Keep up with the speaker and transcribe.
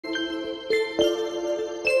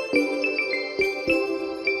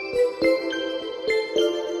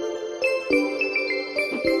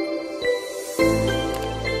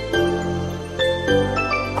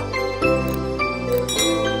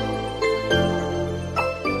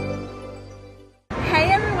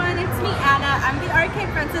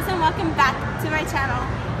my channel.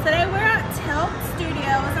 Today we're at Tilt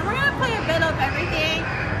Studios and we're gonna play a bit of everything.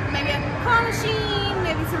 Maybe a claw machine,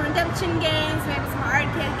 maybe some redemption games, maybe some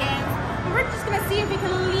arcade games. And we're just gonna see if we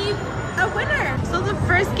can leave a winner. So the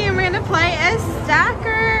first game we're gonna play is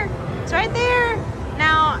Stacker. It's right there.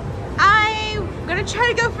 Now I'm gonna try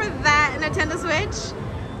to go for that Nintendo Switch,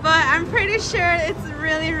 but I'm pretty sure it's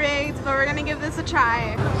really rigged, but we're gonna give this a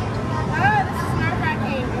try. Oh, this is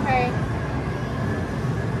nerve-wracking. Okay.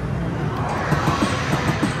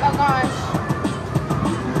 Oh gosh.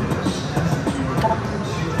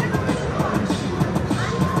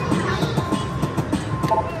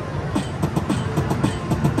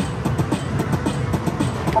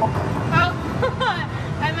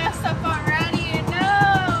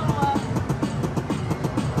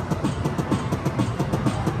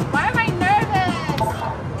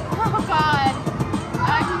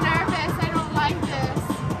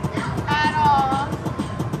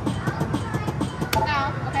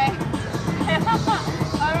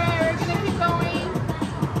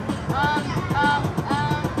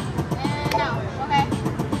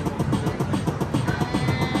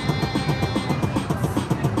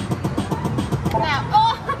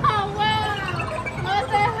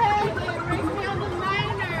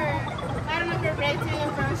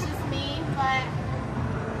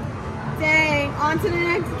 On to the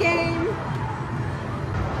next game.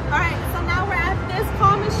 Alright, so now we're at this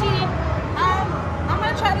claw machine. I'm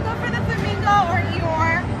gonna try to go for the Flamingo or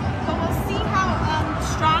Eeyore, but we'll see how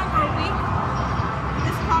strong or weak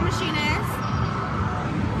this claw machine is.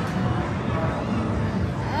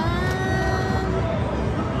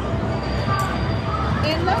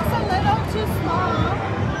 It looks a little too small.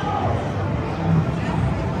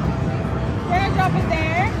 We're gonna drop it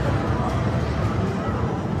there.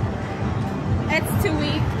 It's too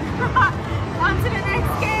weak. On to the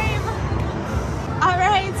next game.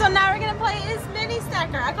 Alright, so now we're gonna play is Mini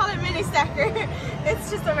Stacker. I call it Mini Stacker. It's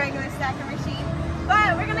just a regular stacker machine.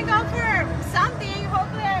 But we're gonna go for something.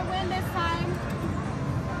 Hopefully I win this time.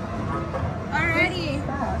 Alrighty.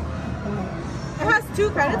 It has 2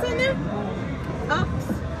 credits on there? Oops.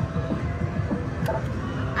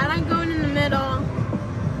 I like going in the middle.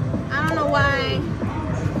 I don't know why.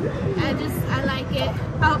 I like it.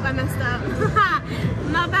 Oh, I messed up.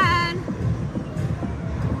 Not bad.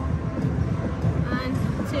 1,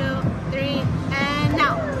 2, 3, and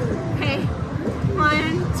now. Okay.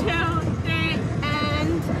 1, 2, 3,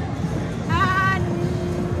 and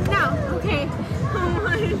now. Okay.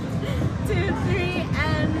 1, 2, 3,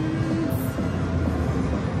 and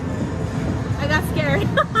I got scared.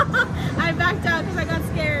 I backed out because I got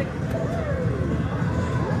scared.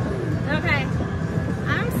 Okay.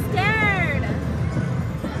 I'm scared.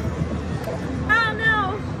 Oh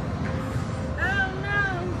no. Oh no.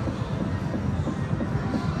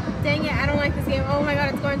 Dang it, I don't like this game. Oh my god,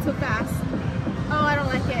 it's going too fast. Oh, I don't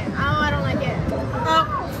like it. Oh, I don't like it. Oh.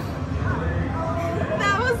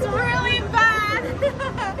 That was really bad.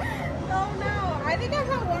 Oh no. I think I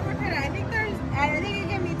have 1 more credit. I think it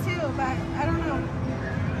gave me 2, but I don't know.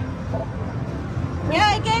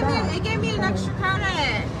 Yeah, it gave me an extra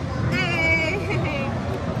credit. Hey.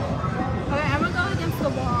 Okay, I'm gonna go against the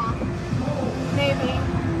wall. Maybe.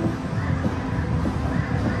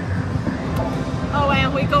 Oh wow,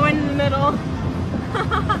 we go in the middle.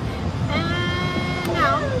 And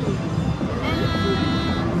now. And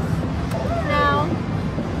now.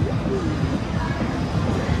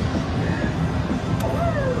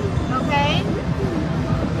 Okay.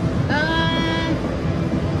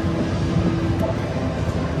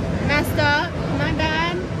 Messed up. My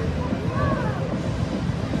bad.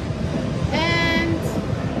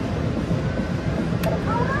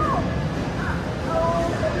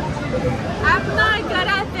 I'm not good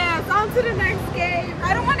at this. On to the next game.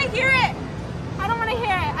 I don't want to hear it. I don't want to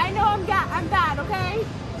hear it. I know I'm bad, okay?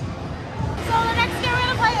 So the next game we're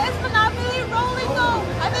going to play is Monopoly Rolling Go.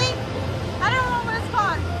 I don't know what it's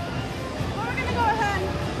called. But we're going to go ahead.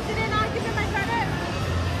 Did it not give me my credit?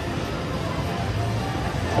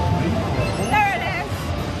 There it is.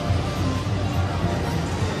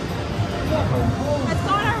 It's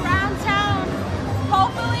going around town.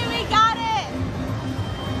 Hopefully we got it.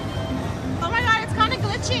 Oh my god, it's kind of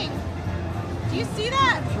glitching. Do you see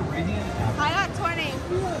that? I got 20.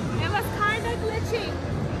 It was kind of glitching.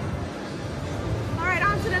 Alright,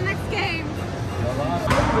 on to the next game.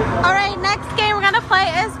 Alright, next game we're going to play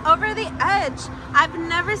is Over the Edge. I've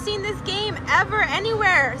never seen this game ever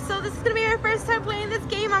anywhere. So this is going to be our first time playing this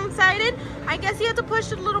game. I'm excited. I guess you have to push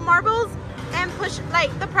the little marbles and push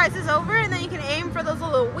like the prizes over, and then you can aim for those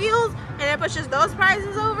little wheels and it pushes those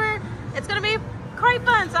prizes over. It's going to be koi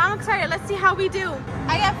fun, so I'm excited. Let's see how we do.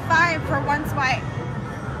 I got 5 for 1 swipe.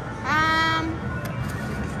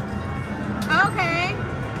 Okay.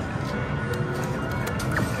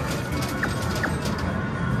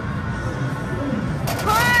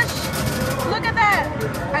 Push! Look at that!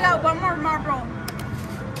 I got 1 more marble.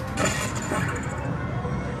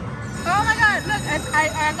 Oh my god, look,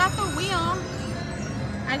 I got the wheel.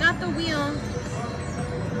 I got the wheel.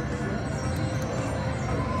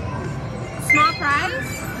 Small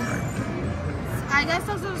prize? I guess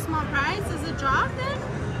those are a small prize. Is it draw then?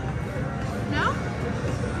 No?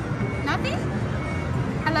 Nothing?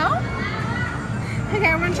 Hello?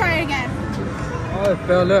 Okay, we're gonna try it again. Oh, it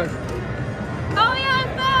fell, look. Oh yeah, it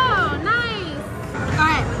fell. Nice.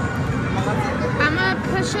 Alright. I'm gonna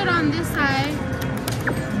push it on this side.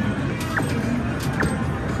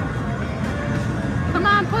 Come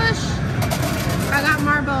on, push. I got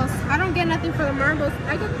marbles. I don't get nothing for the marbles.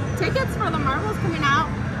 I get tickets for the marbles coming out.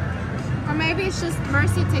 Or maybe it's just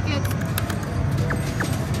mercy tickets.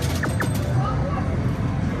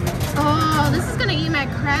 Oh, this is gonna eat my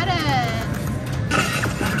credit.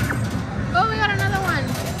 Oh, we got another one.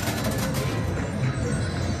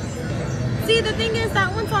 See, the thing is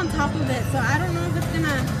that one's on top of it, so I don't know if it's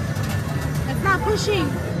gonna... It's not pushing.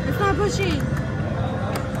 It's not pushing.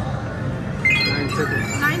 9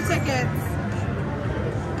 tickets. 9 tickets.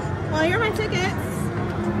 Well, here are my tickets.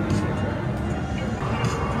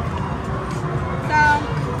 So,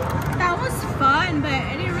 that was fun, but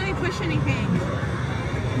it didn't really push anything.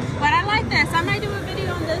 But I like this. I might do a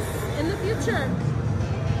video on this in the future.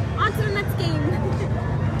 On to the next game.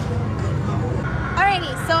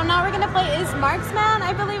 Alrighty, so now we're gonna play Is Marksman,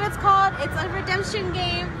 I believe it's called. It's a redemption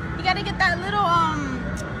game. You gotta get that little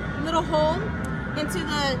hole into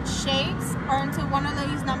the shapes or into one of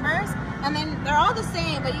these numbers, and then they're all the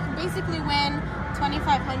same, but you can basically win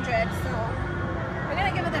 2,500. So we're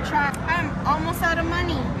gonna give it a try. I'm almost out of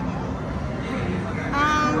money.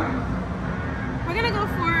 We're gonna go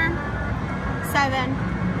for 7.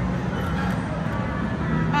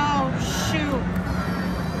 Oh shoot.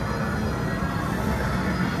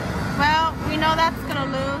 Well, we know that's gonna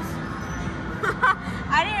lose.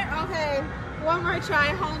 I didn't. Okay, one more try.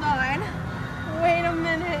 Hold on. Wait a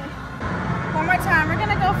minute. One more time. We're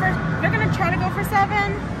gonna try to go for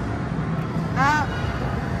 7. Up.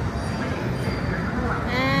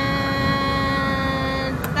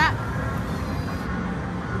 And that.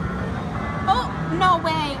 Oh, no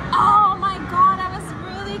way. Oh my god, I was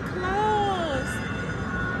really close.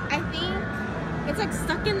 I think it's like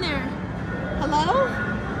stuck in there. Hello?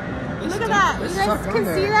 Look at that. You guys can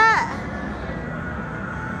see that?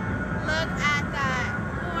 Look at that.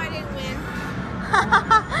 Oh, I didn't win.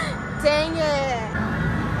 Dang it.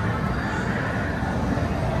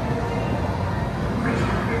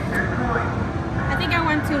 I think I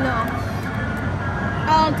went too low.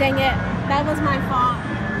 Oh, dang it. That was my fault.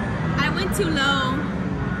 I went too low.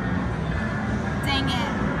 Dang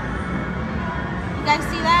it. You guys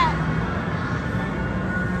see that?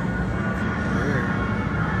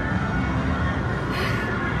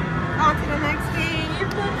 On to the next game.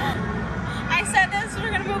 I said this, we're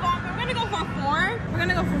gonna move on, but we're gonna go for 4. We're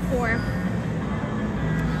gonna go for 4.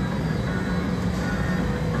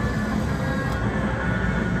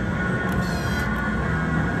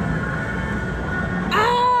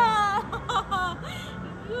 Oh!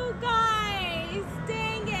 You guys,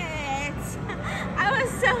 dang it. I was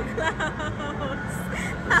so close.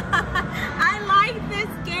 I like this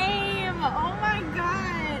game. Oh my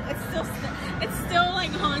god. It's still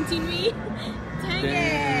like haunting me. Dang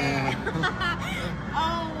it.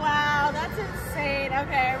 Oh wow, that's insane.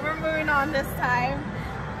 Okay, we're moving on this time.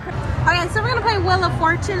 Okay, so we're gonna play Wheel of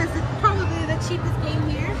Fortune. It's probably the cheapest game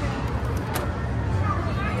here.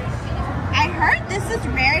 I heard this is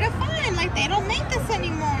rare to find. Like they don't make this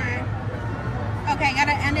anymore. Okay,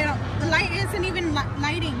 gotta end it up. The light isn't even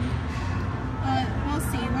lighting. But we'll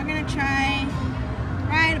see. We're gonna try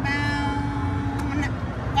right about.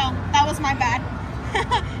 Well, that was my bad.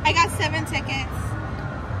 I got 7 tickets.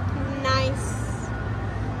 Nice.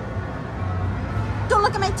 Don't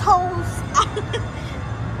look at my toes.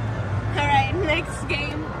 Alright, next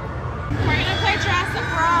game. We're gonna play Jurassic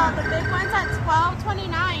World. The big one's at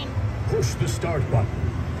 $12.29. Push the start button.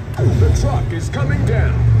 The truck is coming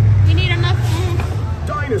down. You need enough oomph.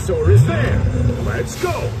 Dinosaur is there. Let's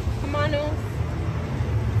go. Come on, oomph.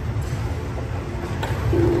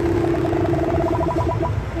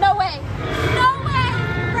 No way. No way.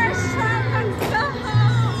 First try. Let's go.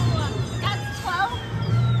 That's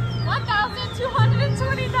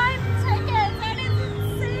 1,229 tickets. That is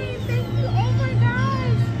insane. Thank you. Oh my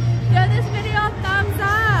gosh. Give this video a thumbs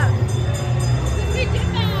up.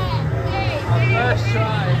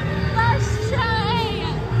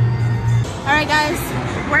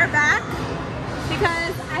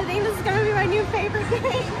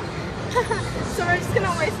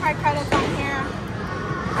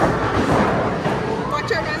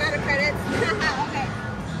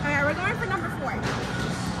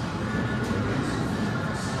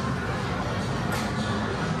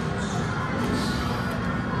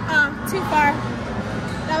 far.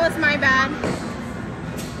 That was my bad.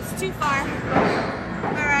 It's too far.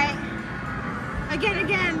 Alright. Again.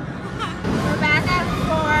 We're back at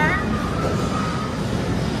 4.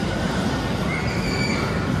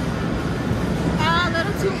 Oh, a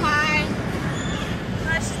little too high.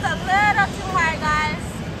 That's just a little too high, guys.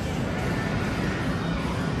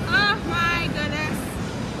 Oh my goodness.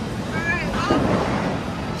 Alright, well,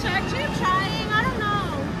 should I keep trying? I don't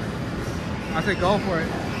know. I say go for it.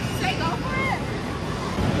 Say go for it?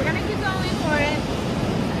 We're gonna keep going for it.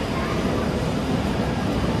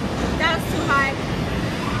 That was too high.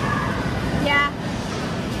 Yeah,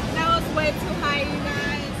 that was way too high, you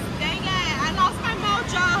guys. Dang it, I lost my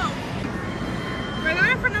mojo. We're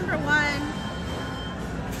going for number 1.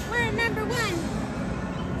 We're at number 1.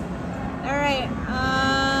 All right,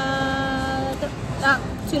 oh,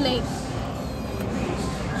 too late.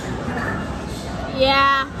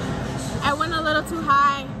 Yeah, I went a little too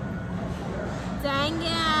high. Dang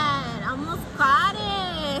it, almost got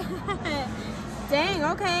it. Dang,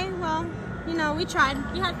 okay, well, you know, we tried,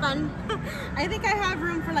 we had fun. I think I have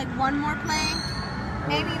room for like 1 more play,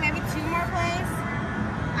 maybe 2 more plays.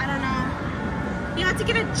 I don't know. You have to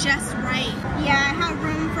get it just right. Yeah, I have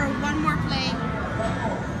room for 1 more play.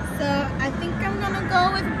 So I think I'm gonna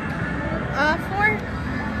go with 4.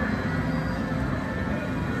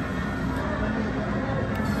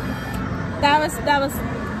 That was,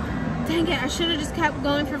 dang it, I should have just kept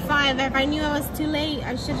going for 5. If I knew I was too late,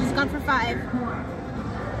 I should have just gone for 5.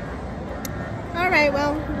 All right,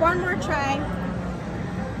 well, 1 more try.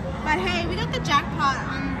 But hey, we got the jackpot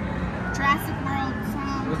on Jurassic World, so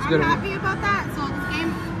I'm happy about that. So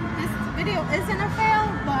this video isn't a fail,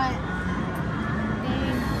 but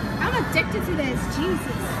dang, I'm addicted to this,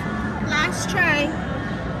 Jesus. Last try.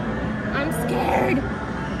 I'm scared.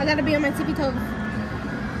 I gotta be on my tippy toes.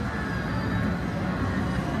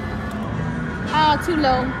 Oh, too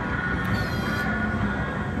low.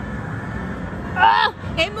 Oh,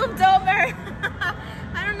 it moved over.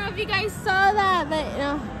 I don't know if you guys saw that, but you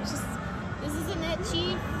know, just this isn't it,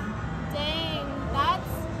 Chief. Dang,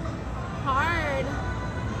 that's hard.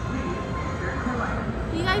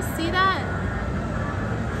 You guys see that?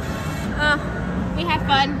 We had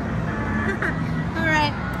fun.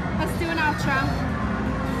 Alright, let's do an outro.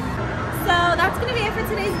 So that's gonna be it for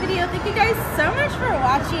today's video. Thank you guys so much for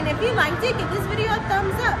watching. If you liked it, give this video a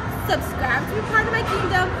thumbs up. Subscribe to be part of my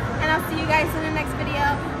kingdom, and I'll see you guys in the next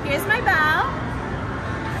video. Here's my bow.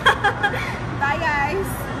 Bye guys.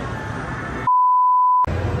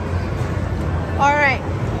 Alright,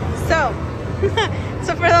 so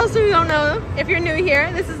so for those who don't know, if you're new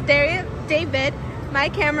here, this is David, my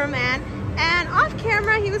cameraman, and off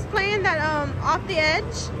camera he was playing that Off the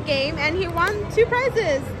Edge game, and he won 2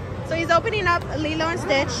 prizes. So he's opening up Lilo and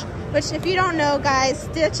Stitch, which if you don't know, guys,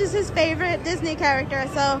 Stitch is his favorite Disney character,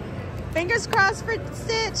 so fingers crossed for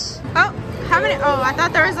Stitch. Oh, how many? Oh, I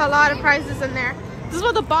thought there was a lot of prizes in there. This is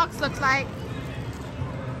what the box looks like.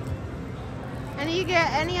 And you get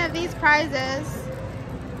any of these prizes.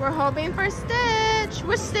 We're hoping for Stitch.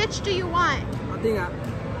 Which Stitch do you want? I think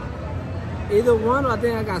either one, or I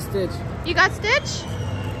think I got Stitch. You got Stitch?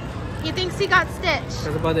 He thinks he got Stitch.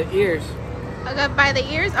 That's about the ears. Okay, by the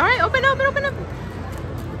ears? All right, open up.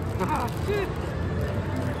 Oh, shit.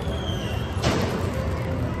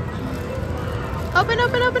 Open.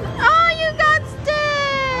 Oh, you got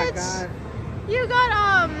Stitch! You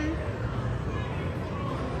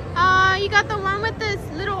got the one with this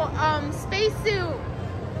little spacesuit.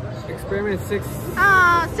 Experiment 6.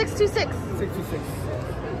 626. 626.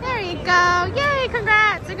 There you go. Yay,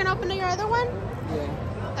 congrats. You're gonna open your other one?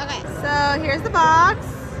 Yeah. Okay, so here's the box.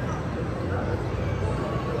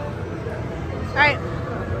 All right.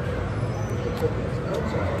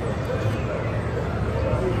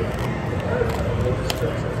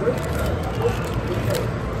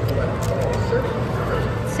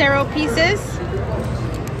 Zero pieces.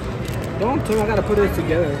 Don't tell me I gotta put this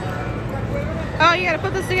together. Oh, you gotta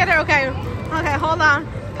put this together? Okay. Okay, hold on.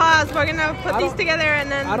 Pause. We're gonna put these together and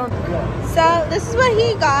then. So this is what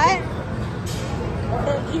he got.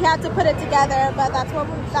 He had to put it together, but that's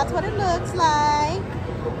what it looks like.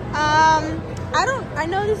 I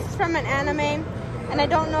know this is from an anime, and I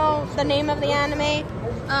don't know the name of the anime.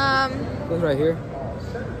 This right here.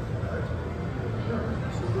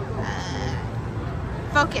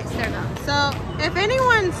 Focus, there we go. So if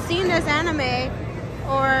anyone's seen this anime,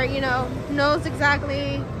 or you know, knows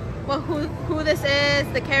exactly who this is,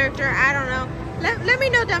 the character, I don't know, let me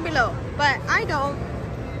know down below. But I don't.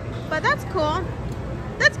 But that's cool.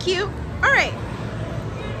 That's cute. All right.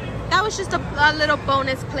 That was just a little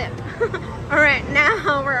bonus clip. All right, now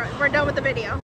we're done with the video.